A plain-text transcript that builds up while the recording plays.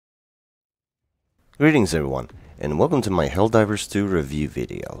Greetings everyone, and welcome to my Helldivers 2 review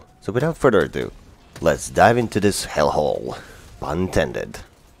video. So without further ado, let's dive into this hellhole. Pun intended.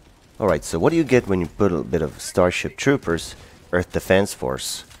 Alright, so what do you get when you put a bit of Starship Troopers, Earth Defense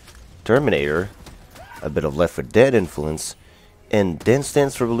Force, Terminator, a bit of Left 4 Dead influence, and Dance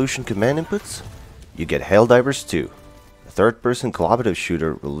Dance Revolution command inputs? You get Helldivers 2, a third-person cooperative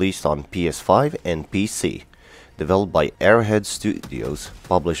shooter released on PS5 and PC, developed by Arrowhead Studios,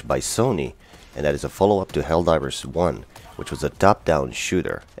 published by Sony, and that is a follow-up to Helldivers 1, which was a top-down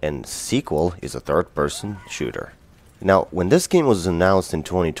shooter, and sequel is a third-person shooter. Now, when this game was announced in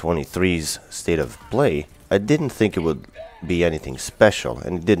 2023's State of Play, I didn't think it would be anything special,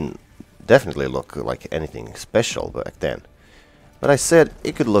 and it didn't definitely look like anything special back then. But I said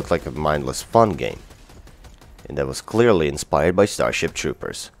it could look like a mindless fun game, and that was clearly inspired by Starship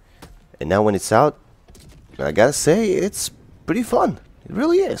Troopers. And now when it's out, I gotta say, it's pretty fun. It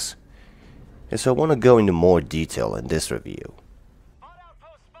really is. And so I want to go into more detail in this review.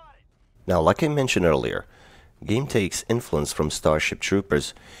 Now, like I mentioned earlier, the game takes influence from Starship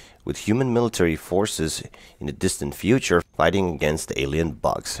Troopers, with human military forces in the distant future fighting against alien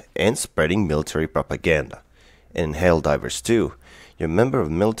bugs and spreading military propaganda. And in Helldivers 2, you're a member of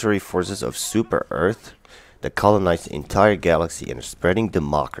military forces of Super Earth that colonize the entire galaxy and are spreading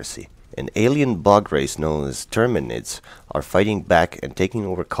democracy. An alien bug race known as Terminids are fighting back and taking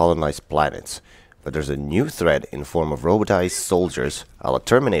over colonized planets. But there's a new threat in form of robotized soldiers a la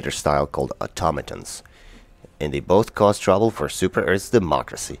Terminator style called automatons. And they both cause trouble for Super Earth's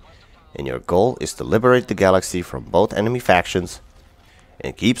democracy. And your goal is to liberate the galaxy from both enemy factions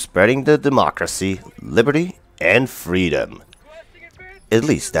and keep spreading the democracy, liberty, and freedom. At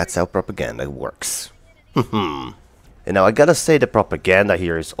least that's how propaganda works. And now I gotta say, the propaganda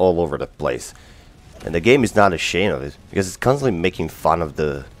here is all over the place. And the game is not ashamed of it, because it's constantly making fun of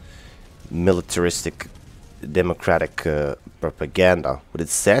the militaristic, democratic propaganda with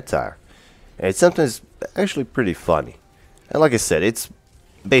its satire. And it's sometimes actually pretty funny. And like I said, it's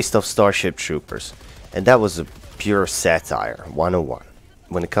based off Starship Troopers. And that was a pure satire, 101.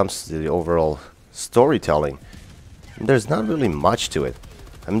 When it comes to the overall storytelling, there's not really much to it.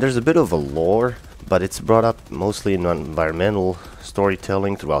 I mean, there's a bit of a lore, but it's brought up mostly in environmental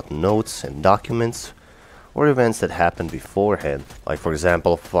storytelling throughout notes and documents, or events that happened beforehand, like for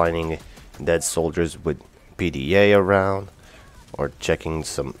example finding dead soldiers with PDA around, or checking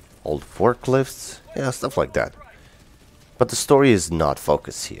some old forklifts, yeah, stuff like that. But the story is not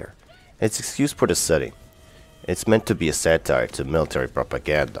focused here. It's excused for the setting. It's meant to be a satire to military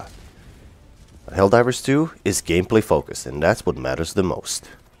propaganda. Helldivers 2 is gameplay focused, and that's what matters the most.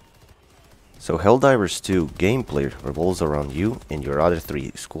 So Helldivers 2 gameplay revolves around you and your other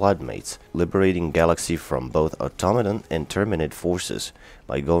 3 squad mates, liberating Galaxy from both automaton and Terminid forces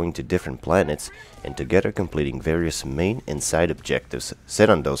by going to different planets and together completing various main and side objectives set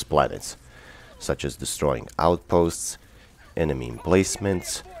on those planets, such as destroying outposts, enemy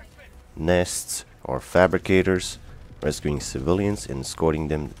emplacements, nests or fabricators, rescuing civilians and escorting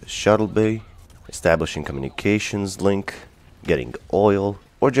them to the shuttle bay, establishing communications link, getting oil,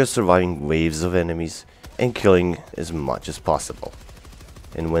 or just surviving waves of enemies and killing as much as possible.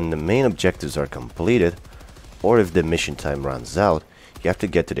 And when the main objectives are completed, or if the mission time runs out, you have to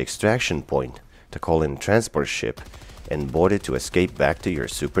get to the extraction point to call in a transport ship and board it to escape back to your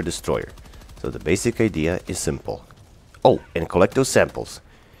super destroyer. So the basic idea is simple. Oh, and collect those samples.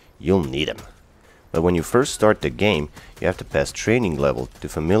 You'll need them. But when you first start the game, you have to pass training level to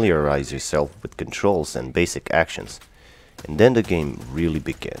familiarize yourself with controls and basic actions. And then the game really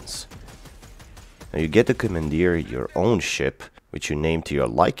begins. Now you get to commandeer your own ship, which you name to your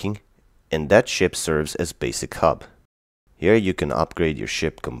liking, and that ship serves as basic hub. Here you can upgrade your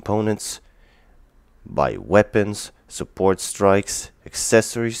ship components, buy weapons, support strikes,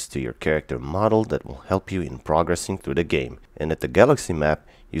 accessories to your character model that will help you in progressing through the game. And at the galaxy map,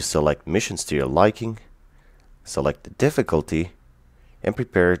 you select missions to your liking, select the difficulty, and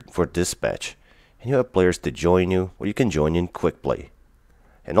prepare for dispatch. And you have players to join you, or you can join in quick play.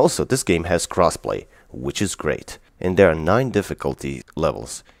 And also, this game has crossplay, which is great. And there are 9 difficulty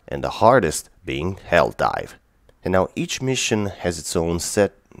levels, and the hardest being Hell Dive. And now each mission has its own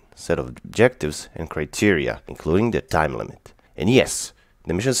set of objectives and criteria, including the time limit. And yes,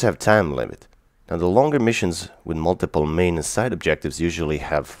 the missions have time limit. Now the longer missions with multiple main and side objectives usually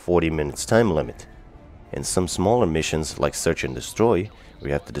have 40 minutes time limit. And some smaller missions like Search and Destroy, where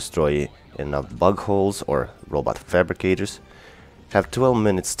you have to destroy enough bug holes or robot fabricators, have 12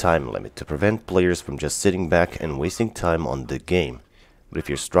 minutes time limit to prevent players from just sitting back and wasting time on the game. But if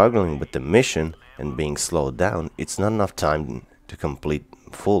you're struggling with the mission and being slowed down, it's not enough time to complete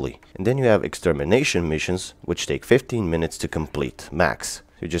fully. And then you have extermination missions, which take 15 minutes to complete, max.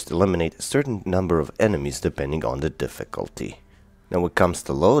 You just eliminate a certain number of enemies depending on the difficulty. Now when it comes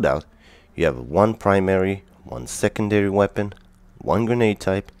to loadout, you have one primary, one secondary weapon, one grenade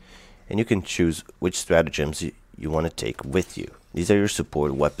type, and you can choose which stratagems you want to take with you. These are your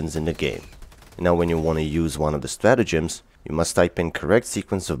support weapons in the game. Now when you want to use one of the stratagems, you must type in correct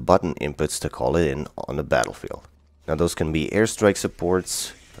sequence of button inputs to call it in on the battlefield. Now those can be airstrike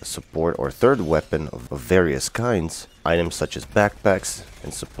supports, a support or third weapon of various kinds, items such as backpacks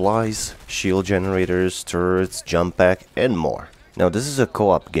and supplies, shield generators, turrets, jump pack, and more. Now this is a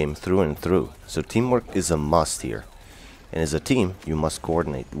co-op game through and through, so teamwork is a must here. And as a team, you must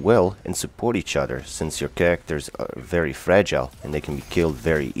coordinate well and support each other, since your characters are very fragile and they can be killed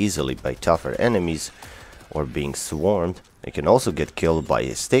very easily by tougher enemies or being swarmed. They can also get killed by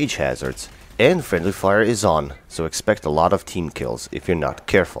stage hazards, and friendly fire is on, so expect a lot of team kills if you're not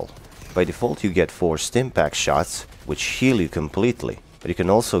careful. By default you get 4 stim-pack shots, which heal you completely, but you can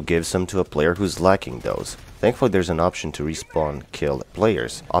also give some to a player who's lacking those. Thankfully there's an option to respawn killed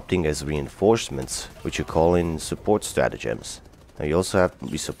players, opting as reinforcements, which you call in support stratagems. Now you also have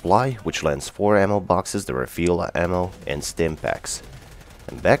resupply, which lends 4 ammo boxes, the refill ammo, and stim packs.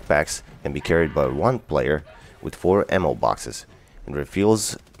 And backpacks can be carried by one player with 4 ammo boxes, and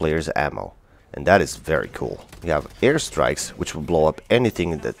refills players' ammo. And that is very cool. You have airstrikes, which will blow up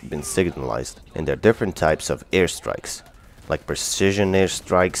anything that's been signalized, and there are different types of airstrikes, like precision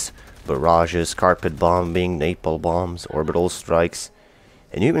airstrikes, barrages, carpet bombing, napalm bombs, orbital strikes,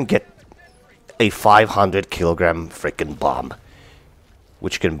 and you even get a 500 kilogram frickin' bomb,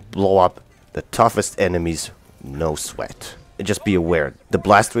 which can blow up the toughest enemies, no sweat. And just be aware, the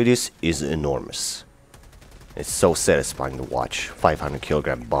blast radius is enormous. It's so satisfying to watch 500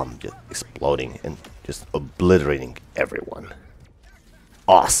 kilogram bomb just exploding and just obliterating everyone.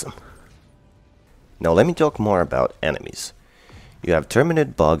 Awesome. Now let me talk more about enemies. You have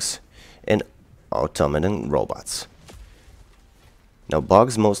terminid bugs and automaton robots. Now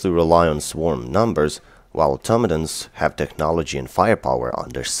bugs mostly rely on swarm numbers, while automatons have technology and firepower on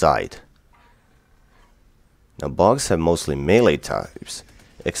their side. Now bugs have mostly melee types,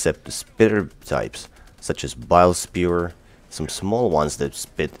 except the spitter types, such as bile spewer, some small ones that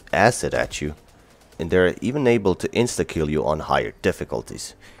spit acid at you, and they're even able to insta-kill you on higher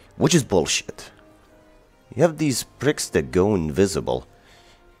difficulties, which is bullshit. You have these pricks that go invisible,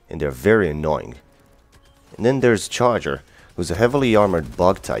 and they're very annoying. And then there's Charger, who's a heavily armored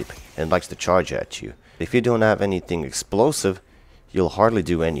bug type and likes to charge at you. If you don't have anything explosive, you'll hardly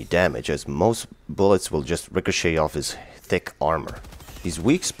do any damage, as most bullets will just ricochet off his thick armor. His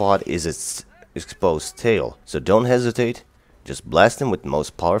weak spot is its exposed tail, so don't hesitate, just blast him with the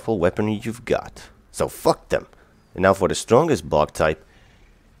most powerful weaponry you've got. So fuck them. And now for the strongest bug type,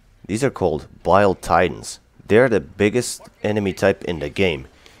 these are called Bile Titans. They're the biggest enemy type in the game,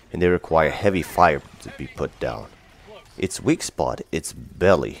 and they require heavy fire to be put down. Its weak spot, its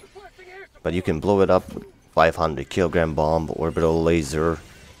belly, but you can blow it up with 500 kilogram bomb, orbital laser,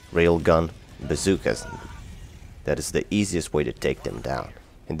 railgun, bazookas. That is the easiest way to take them down.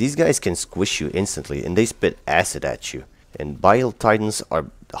 And these guys can squish you instantly, and they spit acid at you. And Bile Titans are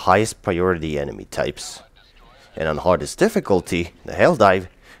the highest priority enemy types. And on hardest difficulty, the Helldive,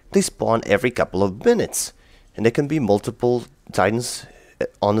 they spawn every couple of minutes. And there can be multiple Titans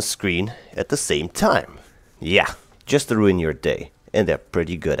on the screen at the same time. Yeah, just to ruin your day, and they're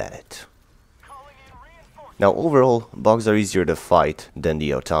pretty good at it. Now overall, bugs are easier to fight than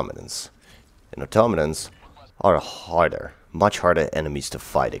the automatons. And automatons are harder, much harder enemies to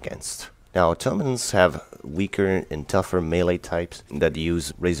fight against. Now automatons have weaker and tougher melee types that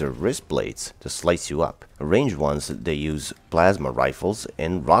use razor wrist blades to slice you up. Ranged ones, they use plasma rifles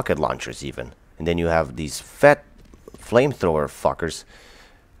and rocket launchers even. And then you have these fat flamethrower fuckers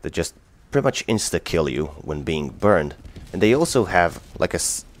that just pretty much insta-kill you when being burned. And they also have like a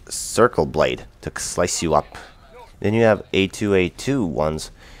circle blade to slice you up. Then you have A2A2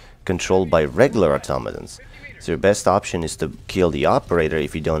 ones controlled by regular automatons. So your best option is to kill the operator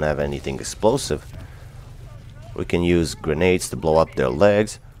if you don't have anything explosive. We can use grenades to blow up their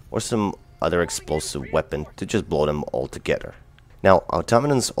legs, or some other explosive weapon to just blow them all together. Now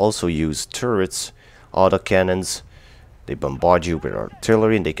automatons also use turrets, autocannons. They bombard you with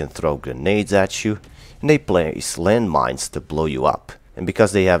artillery, and they can throw grenades at you, and they place landmines to blow you up. And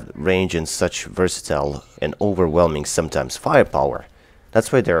because they have range and such versatile and overwhelming sometimes firepower,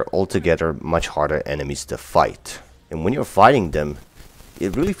 that's why they're altogether much harder enemies to fight. And when you're fighting them,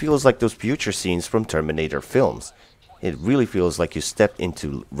 it really feels like those future scenes from Terminator films. It really feels like you stepped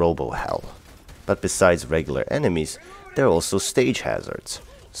into Robo Hell. But besides regular enemies, There are also stage hazards,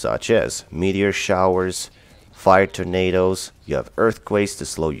 such as meteor showers, fire tornadoes, you have earthquakes to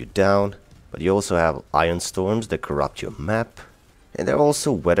slow you down, but you also have ion storms that corrupt your map, and there are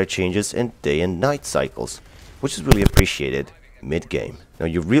also weather changes and day and night cycles, which is really appreciated mid-game. Now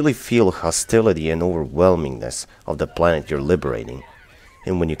you really feel hostility and overwhelmingness of the planet you're liberating,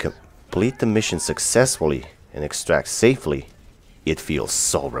 and when you complete the mission successfully and extract safely, it feels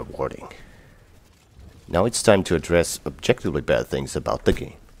so rewarding. Now it's time to address objectively bad things about the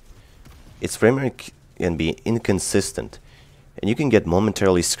game. Its frame rate can be inconsistent, and you can get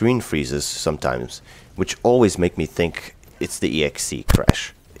momentarily screen freezes sometimes, which always make me think it's the EXE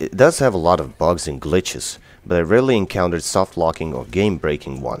crash. It does have a lot of bugs and glitches, but I rarely encountered soft locking or game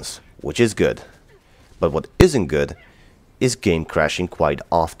breaking ones, which is good. But what isn't good is game crashing quite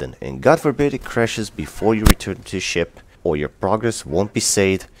often, and God forbid it crashes before you return to ship, or your progress won't be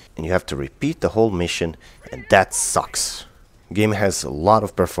saved and you have to repeat the whole mission, and that sucks. Game has a lot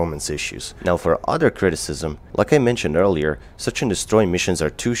of performance issues. Now for other criticism, like I mentioned earlier, search and destroy missions are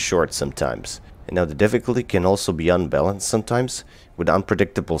too short sometimes. And now the difficulty can also be unbalanced sometimes with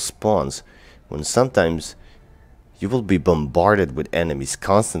unpredictable spawns, when sometimes you will be bombarded with enemies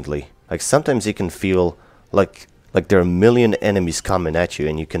constantly. Like sometimes it can feel like there are a million enemies coming at you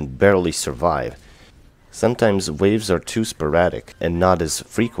and you can barely survive. Sometimes waves are too sporadic and not as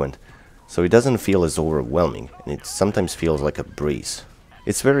frequent, so it doesn't feel as overwhelming, and it sometimes feels like a breeze.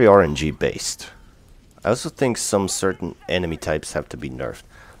 It's very RNG based. I also think some certain enemy types have to be nerfed,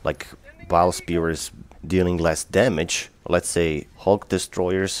 like Bile Spewers dealing less damage. Let's say Hulk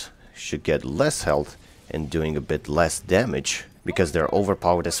Destroyers should get less health and doing a bit less damage, because they're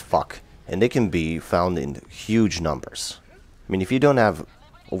overpowered as fuck, and they can be found in huge numbers. I mean, if you don't have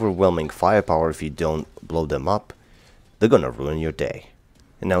overwhelming firepower, if you don't blow them up, they're gonna ruin your day.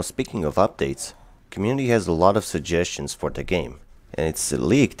 And now speaking of updates, community has a lot of suggestions for the game, and it's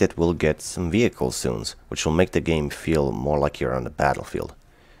leaked that we'll get some vehicles soon, which will make the game feel more like you're on the battlefield.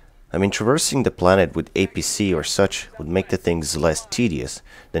 I mean, traversing the planet with APC or such would make the things less tedious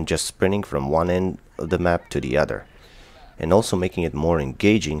than just sprinting from one end of the map to the other, and also making it more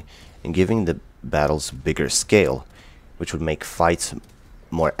engaging and giving the battles bigger scale, which would make fights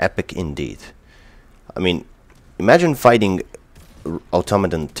more epic indeed. I mean, imagine fighting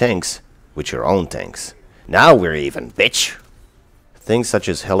automaton tanks with your own tanks. Now we're even, bitch! Things such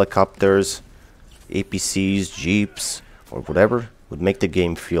as helicopters, APCs, jeeps, or whatever would make the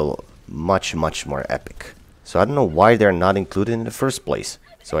game feel much more epic. So I don't know why they're not included in the first place,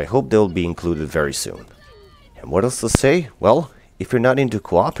 so I hope they'll be included very soon. And what else to say? Well, if you're not into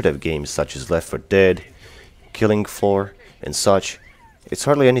cooperative games such as Left 4 Dead, Killing Floor, and such, it's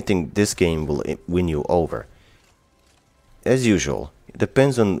hardly anything this game will win you over. As usual, it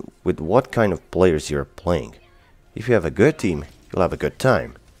depends on with what kind of players you're playing. If you have a good team, you'll have a good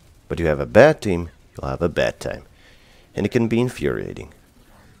time. But if you have a bad team, you'll have a bad time. And it can be infuriating.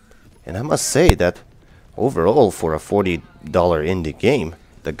 And I must say that overall, for a $40 indie game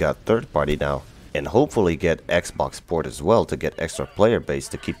that got third party now, and hopefully get Xbox port as well to get extra player base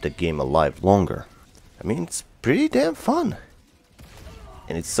to keep the game alive longer, I mean, it's pretty damn fun.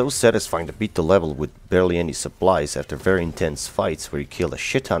 And it's so satisfying to beat the level with barely any supplies after very intense fights where you kill a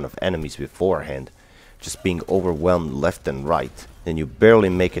shit ton of enemies beforehand, just being overwhelmed left and right, then you barely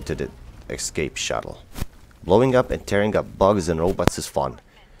make it to the escape shuttle. Blowing up and tearing up bugs and robots is fun,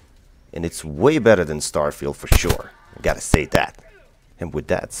 and it's way better than Starfield for sure, I gotta say that. And with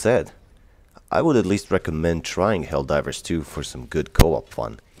that said, I would at least recommend trying Helldivers 2 for some good co-op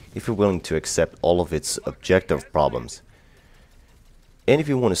fun, if you're willing to accept all of its objective problems. And if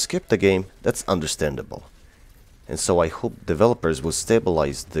you want to skip the game, that's understandable. And so I hope developers will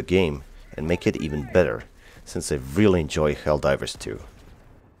stabilize the game and make it even better, since I really enjoy Helldivers 2.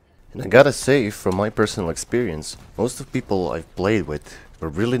 And I gotta say, from my personal experience, most of the people I've played with were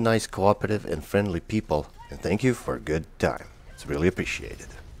really nice, cooperative and friendly people, and thank you for a good time. It's really appreciated.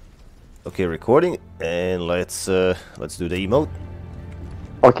 Okay, recording, and let's do the emote.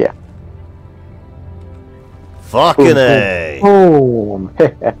 Okay. Fucking A! Boom!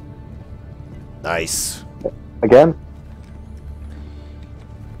 Nice. Again?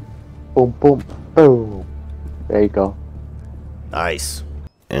 Boom, boom, boom. There you go. Nice.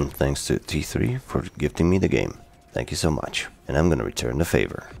 And thanks to T3 for gifting me the game. Thank you so much. And I'm gonna return the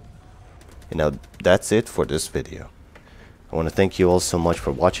favor. And now that's it for this video. I want to thank you all so much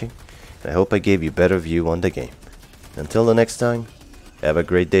for watching, and I hope I gave you a better view on the game. Until the next time, have a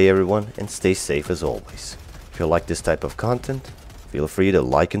great day everyone, and stay safe as always. If you like this type of content, feel free to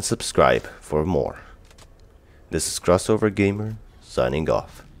like and subscribe for more. This is Crossover Gamer, signing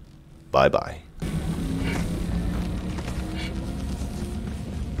off. Bye bye.